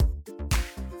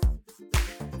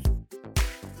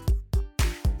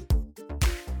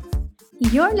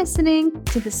You're listening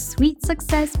to the Sweet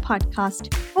Success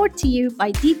Podcast, brought to you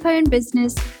by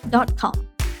deeperinbusiness.com.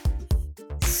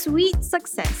 Sweet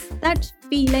success, that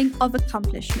feeling of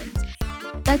accomplishment,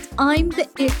 that I'm the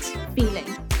it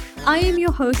feeling. I am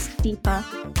your host,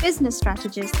 Deepa, business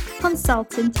strategist,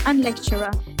 consultant, and lecturer.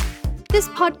 This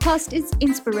podcast is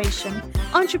inspiration,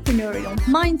 entrepreneurial,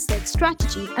 mindset,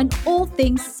 strategy, and all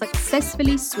things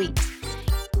successfully sweet.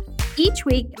 Each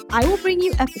week, I will bring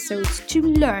you episodes to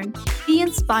learn, be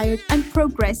inspired, and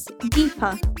progress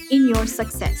deeper in your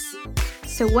success.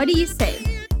 So what do you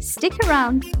say? Stick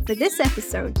around for this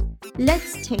episode.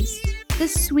 Let's taste the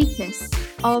sweetness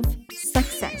of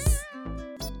success.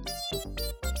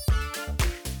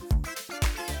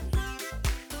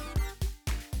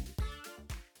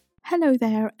 Hello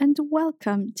there, and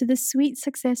welcome to the Sweet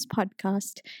Success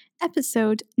Podcast,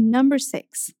 episode number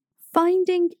 6.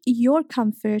 Finding your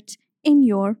comfort in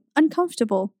your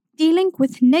uncomfortable. Dealing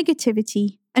with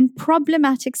negativity and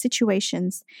problematic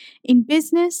situations in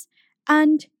business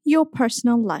and your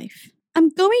personal life. I'm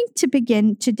going to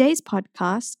begin today's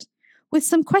podcast with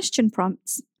some question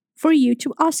prompts for you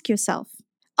to ask yourself.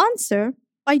 Answer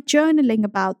by journaling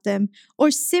about them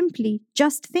or simply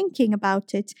just thinking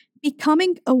about it,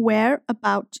 becoming aware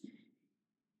about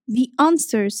the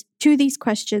answers to these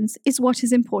questions is what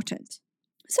is important.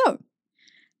 So,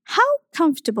 how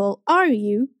comfortable are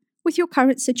you with your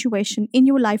current situation in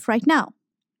your life right now?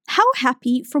 How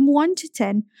happy from 1 to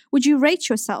 10 would you rate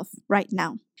yourself right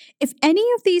now? If any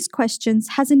of these questions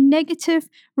has a negative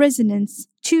resonance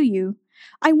to you,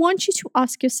 I want you to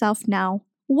ask yourself now,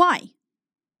 why?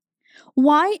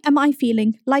 Why am I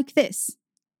feeling like this?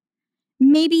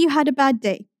 Maybe you had a bad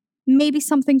day. Maybe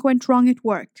something went wrong at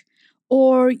work,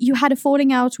 or you had a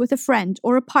falling out with a friend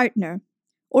or a partner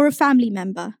or a family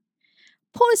member.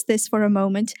 Pause this for a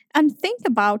moment and think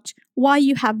about why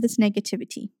you have this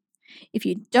negativity. If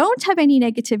you don't have any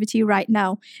negativity right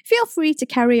now, feel free to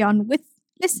carry on with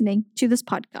listening to this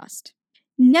podcast.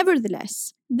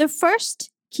 Nevertheless, the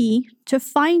first key to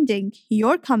finding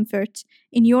your comfort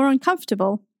in your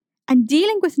uncomfortable and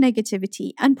dealing with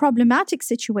negativity and problematic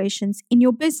situations in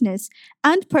your business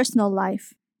and personal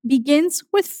life begins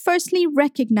with firstly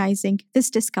recognizing this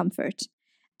discomfort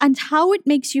and how it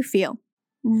makes you feel.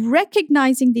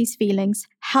 Recognizing these feelings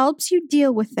helps you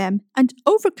deal with them and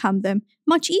overcome them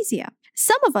much easier.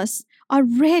 Some of us are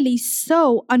really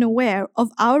so unaware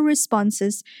of our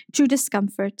responses to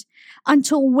discomfort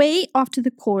until way after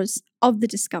the cause of the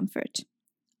discomfort.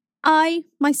 I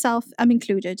myself am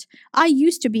included. I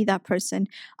used to be that person.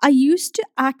 I used to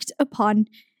act upon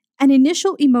an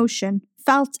initial emotion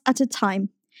felt at a time,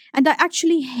 and I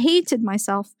actually hated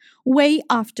myself way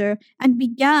after and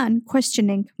began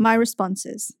questioning my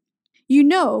responses. You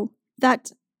know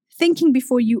that thinking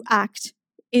before you act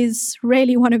is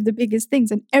really one of the biggest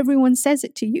things, and everyone says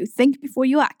it to you. Think before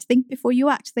you act, think before you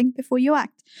act, think before you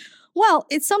act. Well,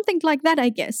 it's something like that, I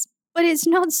guess, but it's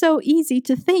not so easy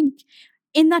to think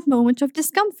in that moment of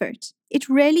discomfort. It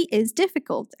really is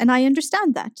difficult, and I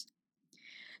understand that.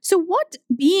 So what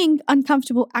being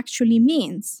uncomfortable actually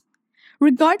means?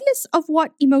 Regardless of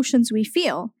what emotions we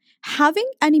feel, having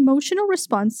an emotional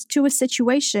response to a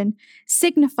situation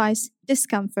signifies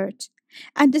discomfort.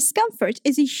 And discomfort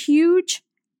is a huge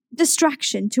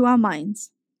distraction to our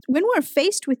minds. When we're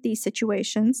faced with these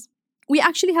situations, we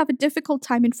actually have a difficult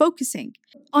time in focusing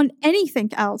on anything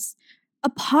else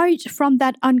apart from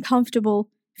that uncomfortable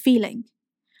feeling.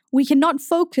 We cannot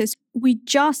focus, we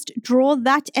just draw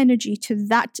that energy to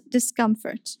that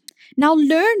discomfort. Now,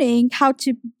 learning how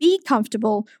to be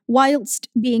comfortable whilst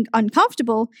being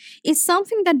uncomfortable is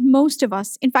something that most of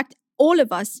us, in fact, all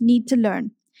of us need to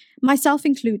learn, myself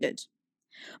included.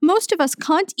 Most of us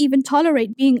can't even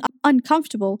tolerate being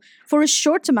uncomfortable for a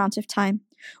short amount of time.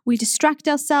 We distract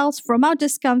ourselves from our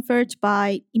discomfort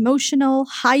by emotional,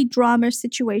 high drama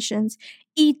situations,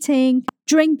 eating,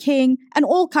 drinking, and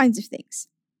all kinds of things.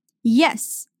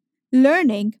 Yes,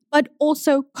 learning, but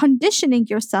also conditioning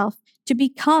yourself to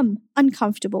become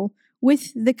uncomfortable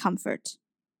with the comfort.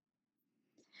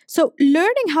 So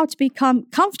learning how to become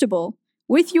comfortable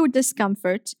with your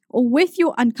discomfort or with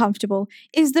your uncomfortable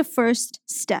is the first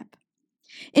step.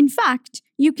 In fact,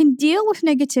 you can deal with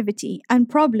negativity and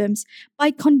problems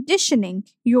by conditioning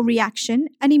your reaction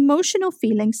and emotional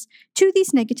feelings to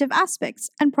these negative aspects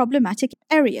and problematic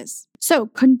areas. So,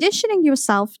 conditioning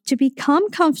yourself to become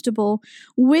comfortable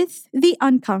with the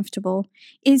uncomfortable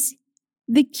is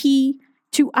the key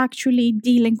to actually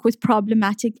dealing with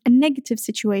problematic and negative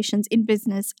situations in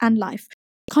business and life.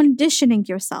 Conditioning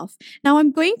yourself. Now,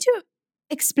 I'm going to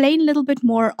explain a little bit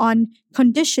more on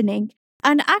conditioning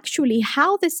and actually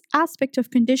how this aspect of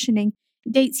conditioning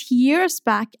dates years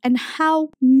back, and how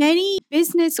many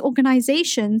business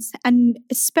organizations, and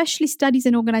especially studies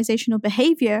in organizational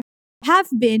behavior, have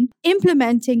been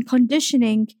implementing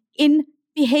conditioning in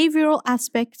behavioral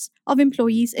aspects of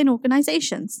employees in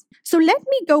organizations. So let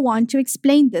me go on to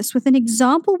explain this with an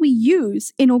example we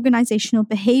use in organizational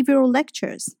behavioral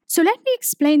lectures. So let me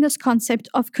explain this concept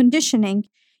of conditioning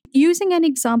using an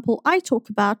example I talk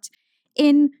about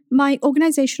in my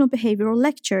organizational behavioral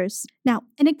lectures. Now,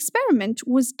 an experiment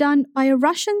was done by a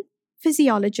Russian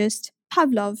physiologist,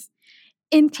 Pavlov,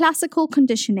 in classical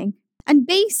conditioning. And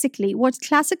basically, what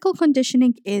classical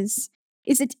conditioning is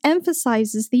it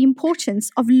emphasizes the importance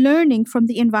of learning from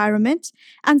the environment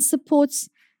and supports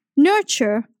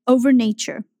nurture over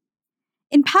nature.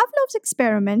 In Pavlov's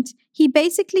experiment, he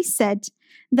basically said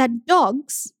that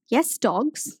dogs, yes,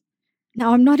 dogs,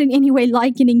 now I'm not in any way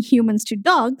likening humans to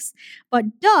dogs,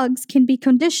 but dogs can be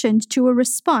conditioned to a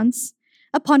response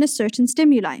upon a certain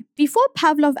stimuli. Before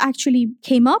Pavlov actually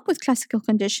came up with classical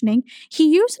conditioning,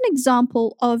 he used an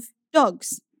example of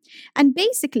dogs. And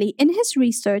basically, in his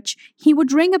research, he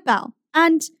would ring a bell.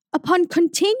 And upon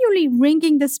continually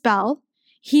ringing this bell,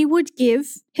 he would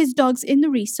give his dogs in the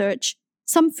research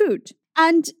some food.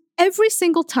 And every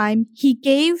single time he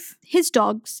gave his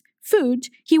dogs food,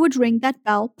 he would ring that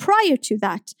bell prior to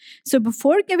that. So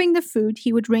before giving the food,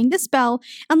 he would ring this bell,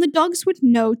 and the dogs would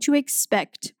know to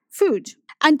expect food.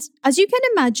 And as you can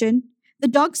imagine, the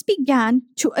dogs began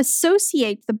to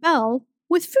associate the bell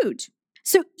with food.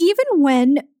 So even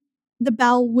when the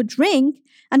bell would ring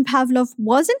and Pavlov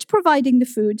wasn't providing the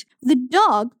food, the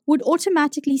dog would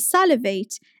automatically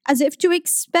salivate as if to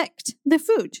expect the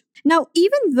food. Now,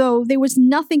 even though there was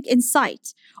nothing in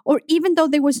sight, or even though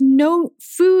there was no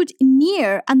food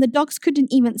near and the dogs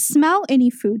couldn't even smell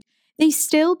any food, they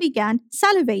still began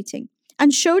salivating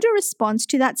and showed a response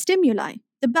to that stimuli,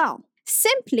 the bell,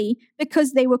 simply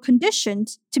because they were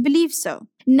conditioned to believe so.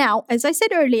 Now, as I said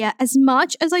earlier, as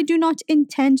much as I do not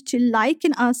intend to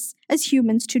liken us as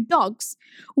humans to dogs,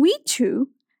 we too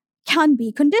can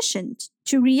be conditioned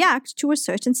to react to a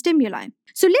certain stimuli.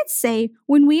 So let's say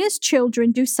when we as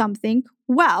children do something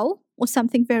well or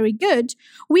something very good,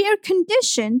 we are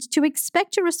conditioned to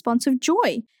expect a response of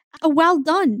joy, a well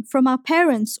done from our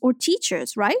parents or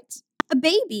teachers, right? A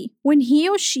baby, when he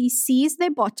or she sees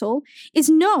their bottle, is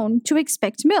known to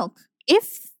expect milk.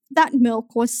 If that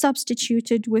milk was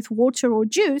substituted with water or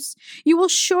juice, you will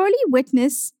surely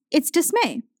witness its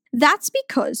dismay. That's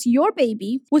because your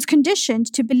baby was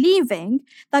conditioned to believing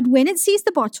that when it sees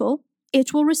the bottle,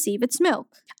 it will receive its milk.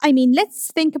 I mean,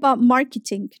 let's think about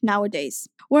marketing nowadays.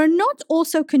 We're not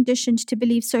also conditioned to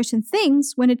believe certain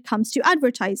things when it comes to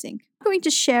advertising. I'm going to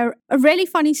share a really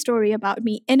funny story about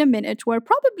me in a minute, where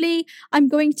probably I'm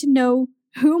going to know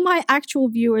who my actual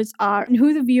viewers are and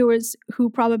who the viewers who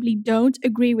probably don't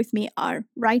agree with me are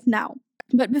right now.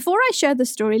 But before I share the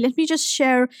story, let me just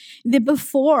share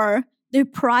the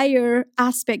prior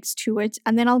aspects to it,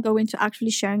 and then I'll go into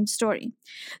actually sharing the story.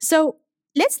 So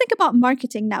let's think about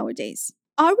marketing nowadays.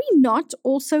 Are we not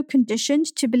also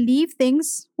conditioned to believe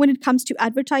things when it comes to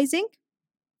advertising?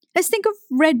 Let's think of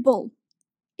Red Bull.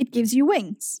 It gives you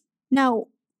wings. Now,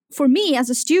 for me as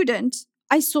a student,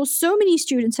 I saw so many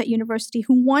students at university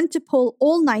who want to pull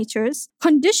all-nighters,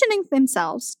 conditioning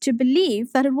themselves to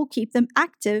believe that it will keep them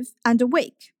active and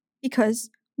awake because,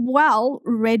 well,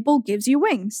 Red Bull gives you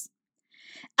wings.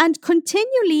 And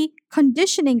continually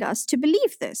conditioning us to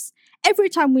believe this. Every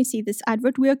time we see this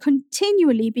advert, we are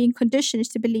continually being conditioned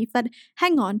to believe that,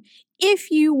 hang on, if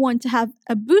you want to have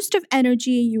a boost of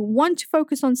energy, you want to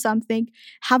focus on something,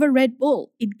 have a Red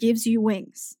Bull. It gives you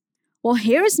wings. Well,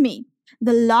 here's me,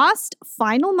 the last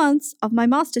final months of my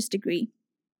master's degree,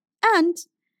 and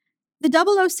the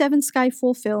 007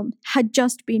 Skyfall film had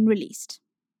just been released.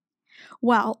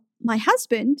 Well, my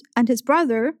husband and his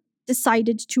brother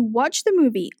decided to watch the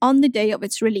movie on the day of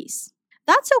its release.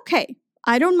 That's okay.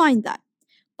 I don't mind that.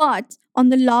 But on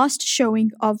the last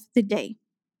showing of the day.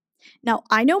 Now,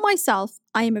 I know myself,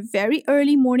 I am a very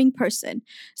early morning person.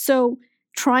 So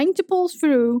trying to pull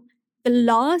through the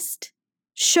last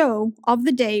show of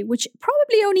the day, which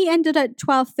probably only ended at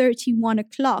 12:30, 1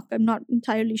 o'clock, I'm not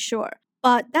entirely sure.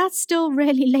 But that's still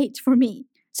really late for me.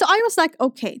 So I was like,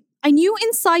 okay, I knew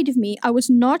inside of me I was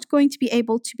not going to be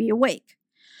able to be awake.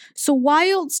 So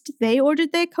whilst they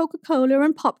ordered their Coca-Cola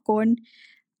and popcorn,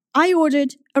 I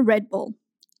ordered a Red Bull.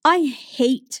 I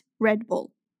hate Red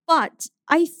Bull, but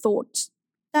I thought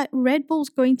that Red Bull's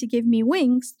going to give me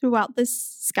wings throughout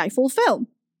this Skyfall film.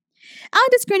 And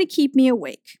it's going to keep me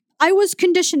awake. I was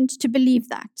conditioned to believe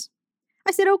that.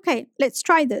 I said, okay, let's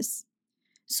try this.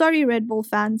 Sorry, Red Bull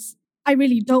fans. I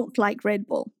really don't like Red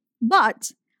Bull.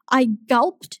 But I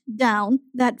gulped down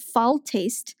that foul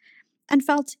taste and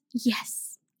felt,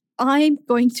 yes, I'm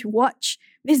going to watch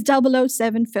this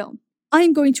 007 film.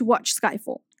 I'm going to watch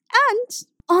Skyfall. And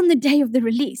on the day of the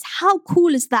release, how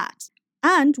cool is that?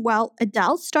 And well,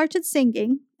 Adele started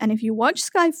singing. And if you watch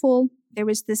Skyfall, there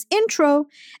was this intro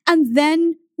and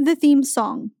then the theme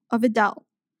song of Adele.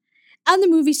 And the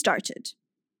movie started.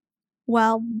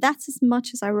 Well, that's as much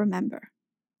as I remember.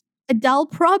 Adele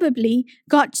probably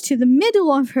got to the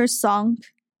middle of her song,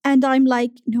 and I'm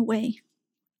like, no way.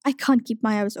 I can't keep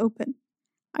my eyes open.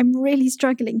 I'm really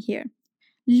struggling here.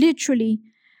 Literally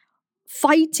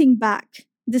fighting back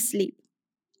the sleep.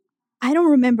 I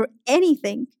don't remember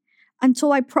anything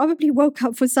until I probably woke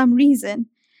up for some reason,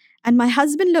 and my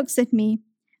husband looks at me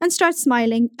and starts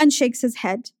smiling and shakes his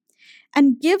head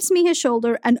and gives me his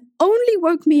shoulder and only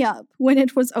woke me up when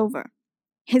it was over.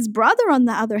 His brother, on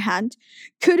the other hand,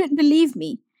 couldn't believe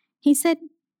me. He said,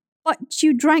 "But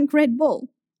you drank Red Bull."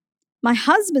 My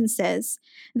husband says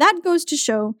that goes to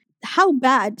show how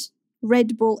bad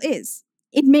Red Bull is.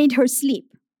 It made her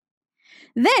sleep.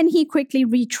 Then he quickly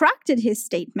retracted his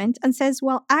statement and says,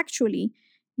 well, actually,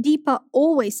 Deepa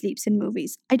always sleeps in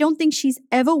movies. I don't think she's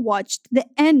ever watched the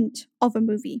end of a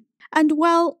movie. And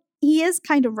well, he is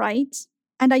kind of right.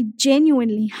 And I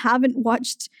genuinely haven't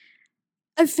watched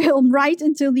a film right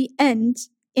until the end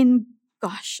in,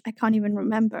 gosh, I can't even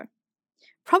remember.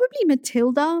 Probably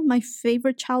Matilda, my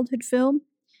favorite childhood film.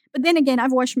 But then again,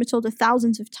 I've watched Matilda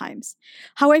thousands of times.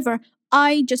 However,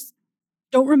 I just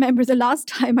don't remember the last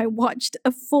time I watched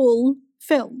a full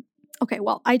film. Okay,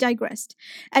 well, I digressed.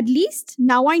 At least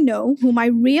now I know who my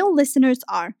real listeners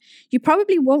are. You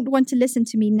probably won't want to listen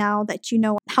to me now that you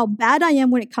know how bad I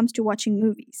am when it comes to watching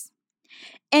movies.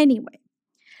 Anyway,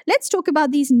 let's talk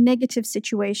about these negative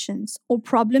situations or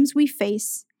problems we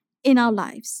face in our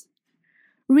lives.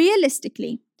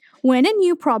 Realistically, when a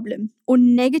new problem or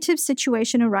negative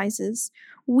situation arises,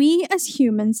 we as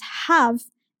humans have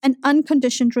an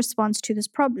unconditioned response to this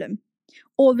problem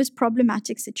or this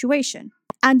problematic situation.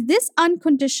 And this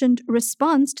unconditioned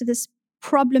response to this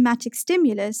problematic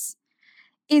stimulus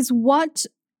is what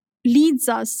leads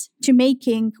us to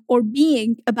making or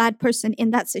being a bad person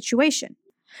in that situation.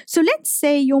 So let's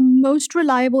say your most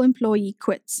reliable employee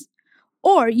quits,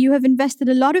 or you have invested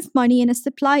a lot of money in a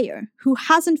supplier who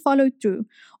hasn't followed through,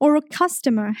 or a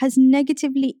customer has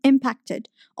negatively impacted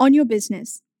on your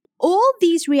business. All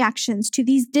these reactions to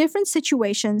these different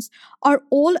situations are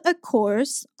all a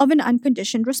course of an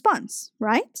unconditioned response,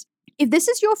 right? If this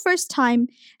is your first time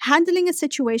handling a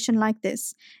situation like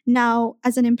this, now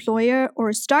as an employer or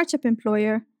a startup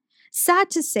employer, sad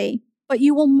to say, but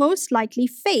you will most likely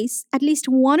face at least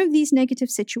one of these negative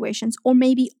situations, or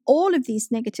maybe all of these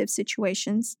negative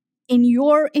situations in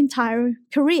your entire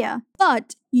career.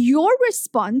 But your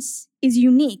response is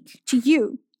unique to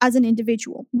you as an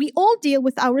individual. We all deal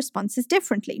with our responses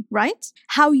differently, right?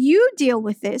 How you deal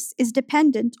with this is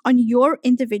dependent on your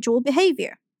individual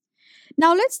behavior.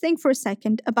 Now let's think for a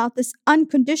second about this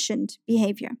unconditioned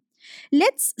behavior.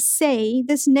 Let's say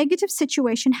this negative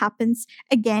situation happens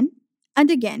again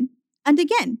and again and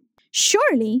again.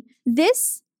 Surely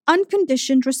this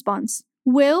unconditioned response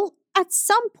will at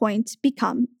some point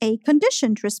become a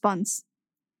conditioned response.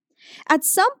 At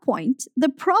some point, the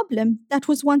problem that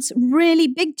was once really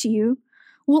big to you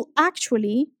will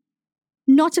actually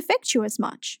not affect you as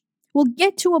much. Will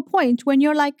get to a point when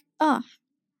you're like,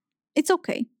 it's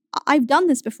okay. I've done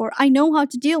this before. I know how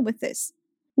to deal with this.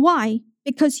 Why?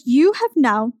 Because you have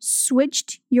now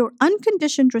switched your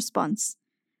unconditioned response.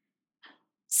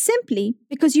 Simply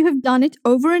because you have done it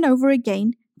over and over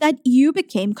again, that you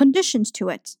became conditioned to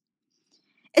it.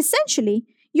 Essentially,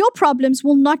 your problems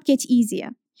will not get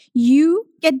easier. You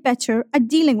get better at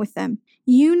dealing with them.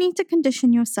 You need to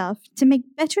condition yourself to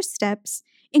make better steps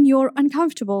in your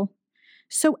uncomfortable.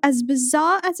 So, as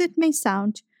bizarre as it may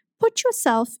sound, put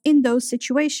yourself in those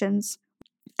situations.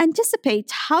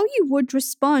 Anticipate how you would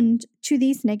respond to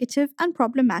these negative and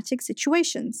problematic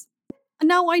situations.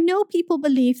 Now, I know people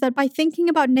believe that by thinking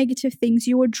about negative things,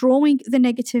 you are drawing the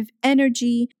negative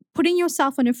energy, putting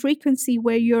yourself on a frequency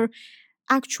where you're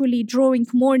actually drawing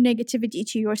more negativity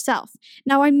to yourself.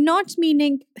 Now, I'm not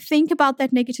meaning think about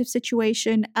that negative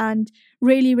situation and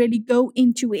really, really go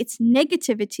into its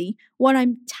negativity. What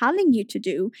I'm telling you to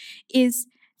do is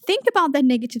think about that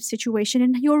negative situation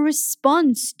and your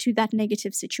response to that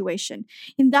negative situation.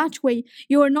 In that way,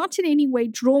 you are not in any way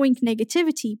drawing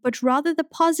negativity, but rather the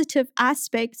positive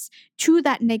aspects to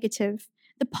that negative,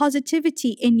 the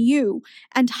positivity in you,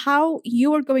 and how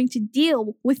you are going to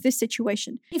deal with this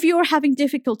situation. If you are having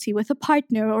difficulty with a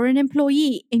partner or an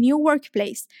employee in your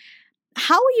workplace,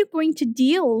 how are you going to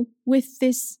deal with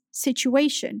this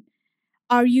situation?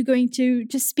 Are you going to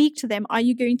speak to them? Are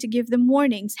you going to give them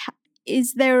warnings?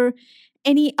 Is there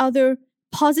any other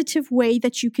positive way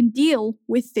that you can deal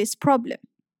with this problem?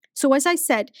 So as I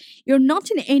said, you're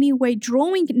not in any way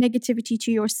drawing negativity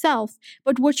to yourself,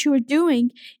 but what you're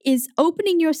doing is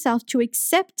opening yourself to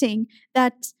accepting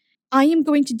that I am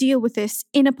going to deal with this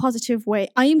in a positive way.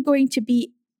 I am going to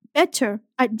be better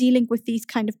at dealing with these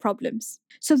kind of problems.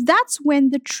 So that's when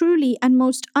the truly and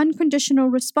most unconditional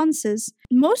responses,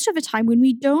 most of the time when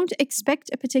we don't expect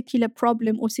a particular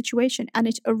problem or situation and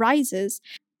it arises,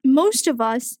 most of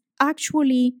us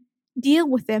actually deal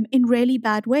with them in really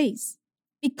bad ways.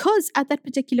 Because at that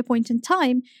particular point in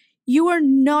time, you are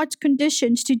not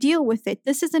conditioned to deal with it.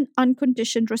 This is an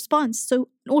unconditioned response. So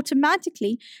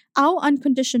automatically, our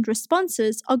unconditioned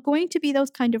responses are going to be those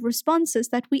kind of responses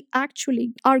that we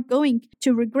actually are going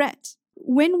to regret.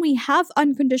 When we have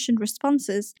unconditioned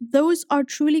responses, those are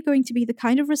truly going to be the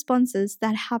kind of responses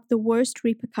that have the worst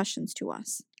repercussions to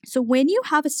us. So when you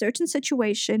have a certain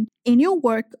situation in your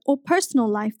work or personal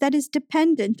life that is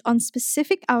dependent on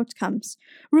specific outcomes,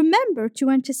 remember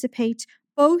to anticipate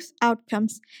both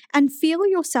outcomes and feel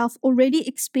yourself already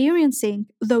experiencing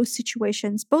those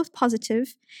situations, both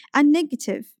positive and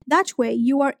negative. That way,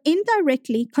 you are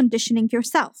indirectly conditioning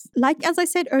yourself. Like as I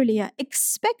said earlier,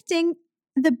 expecting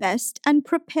the best and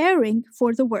preparing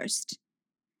for the worst.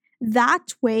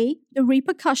 That way, the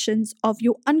repercussions of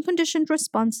your unconditioned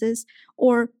responses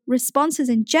or responses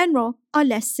in general are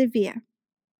less severe.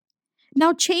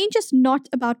 Now, change is not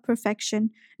about perfection,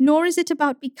 nor is it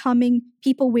about becoming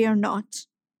people we are not.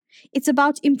 It's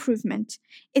about improvement.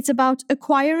 It's about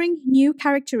acquiring new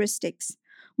characteristics,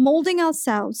 molding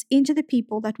ourselves into the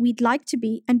people that we'd like to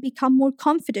be and become more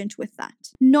confident with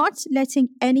that. Not letting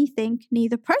anything,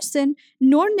 neither person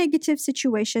nor negative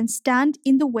situation, stand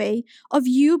in the way of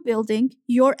you building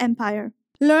your empire.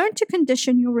 Learn to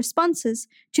condition your responses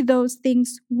to those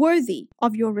things worthy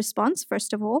of your response,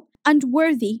 first of all, and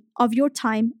worthy of your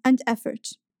time and effort.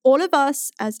 All of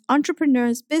us as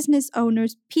entrepreneurs, business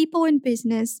owners, people in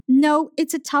business know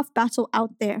it's a tough battle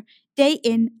out there, day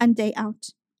in and day out.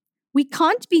 We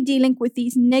can't be dealing with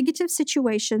these negative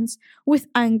situations with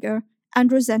anger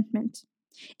and resentment.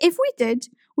 If we did,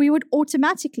 we would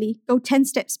automatically go 10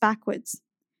 steps backwards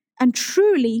and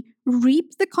truly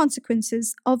reap the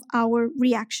consequences of our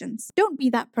reactions. Don't be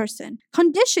that person.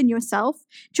 Condition yourself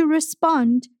to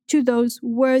respond to those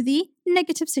worthy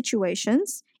negative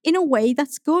situations in a way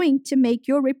that's going to make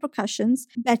your repercussions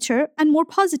better and more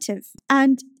positive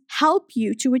and help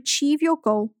you to achieve your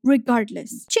goal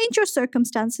regardless. Change your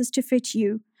circumstances to fit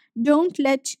you. Don't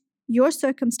let your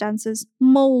circumstances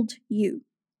mold you.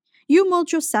 You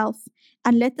mold yourself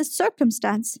and let the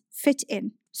circumstance fit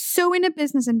in. So in a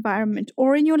business environment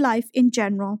or in your life in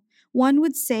general, one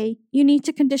would say you need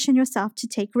to condition yourself to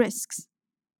take risks.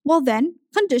 Well then,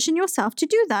 condition yourself to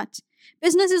do that.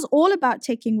 Business is all about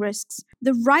taking risks,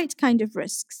 the right kind of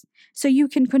risks. So you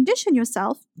can condition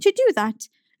yourself to do that.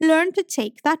 Learn to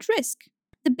take that risk.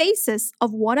 The basis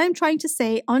of what I'm trying to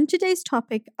say on today's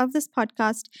topic of this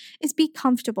podcast is be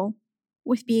comfortable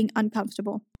with being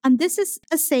uncomfortable. And this is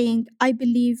a saying I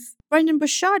believe Brendan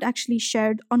Burchard actually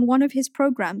shared on one of his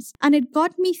programs. And it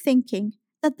got me thinking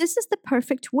that this is the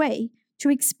perfect way to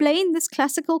explain this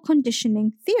classical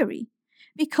conditioning theory.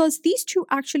 Because these two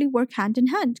actually work hand in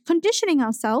hand, conditioning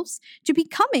ourselves to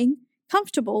becoming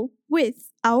comfortable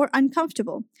with our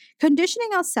uncomfortable, conditioning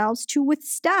ourselves to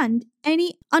withstand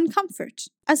any uncomfort.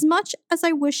 As much as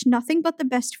I wish nothing but the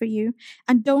best for you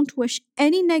and don't wish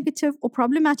any negative or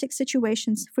problematic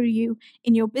situations for you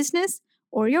in your business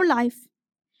or your life,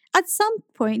 at some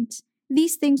point,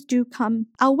 these things do come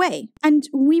our way, and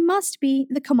we must be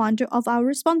the commander of our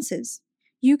responses.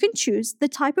 You can choose the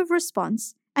type of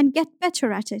response and get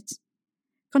better at it,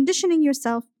 conditioning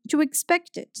yourself to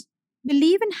expect it.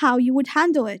 Believe in how you would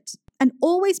handle it, and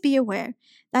always be aware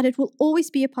that it will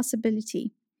always be a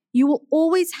possibility. You will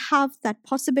always have that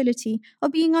possibility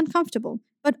of being uncomfortable,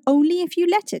 but only if you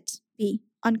let it be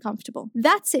uncomfortable.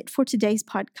 That's it for today's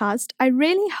podcast. I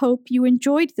really hope you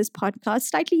enjoyed this podcast,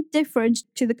 slightly different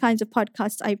to the kinds of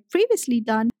podcasts I've previously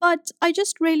done, but I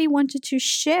just really wanted to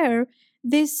share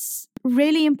this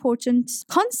really important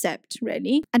concept,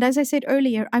 really. And as I said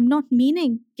earlier, I'm not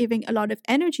meaning giving a lot of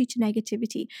energy to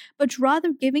negativity, but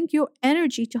rather giving your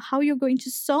energy to how you're going to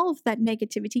solve that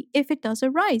negativity if it does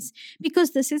arise.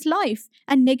 Because this is life,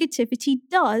 and negativity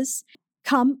does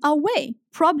come our way.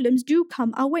 Problems do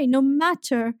come our way, no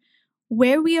matter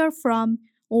where we are from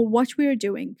or what we are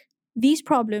doing. These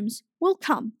problems will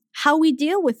come. How we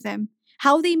deal with them,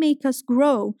 how they make us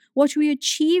grow, what we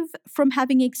achieve from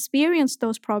having experienced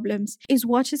those problems is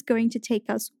what is going to take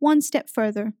us one step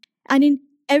further. And in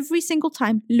every single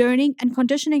time learning and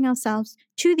conditioning ourselves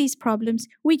to these problems,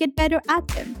 we get better at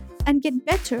them and get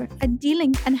better at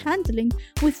dealing and handling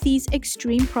with these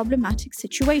extreme problematic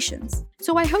situations.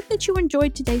 So I hope that you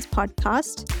enjoyed today's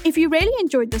podcast. If you really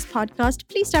enjoyed this podcast,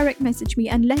 please direct message me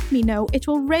and let me know. It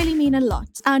will really mean a lot.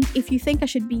 And if you think I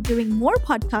should be doing more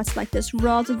podcasts like this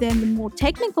rather than the more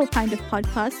technical kind of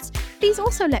podcasts, please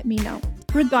also let me know.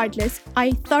 Regardless,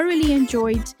 I thoroughly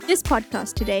enjoyed this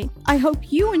podcast today. I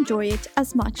hope you enjoy it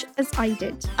as much as I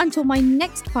did. Until my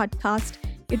next podcast,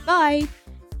 goodbye.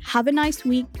 Have a nice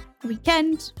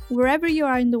weekend, wherever you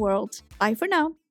are in the world. Bye for now.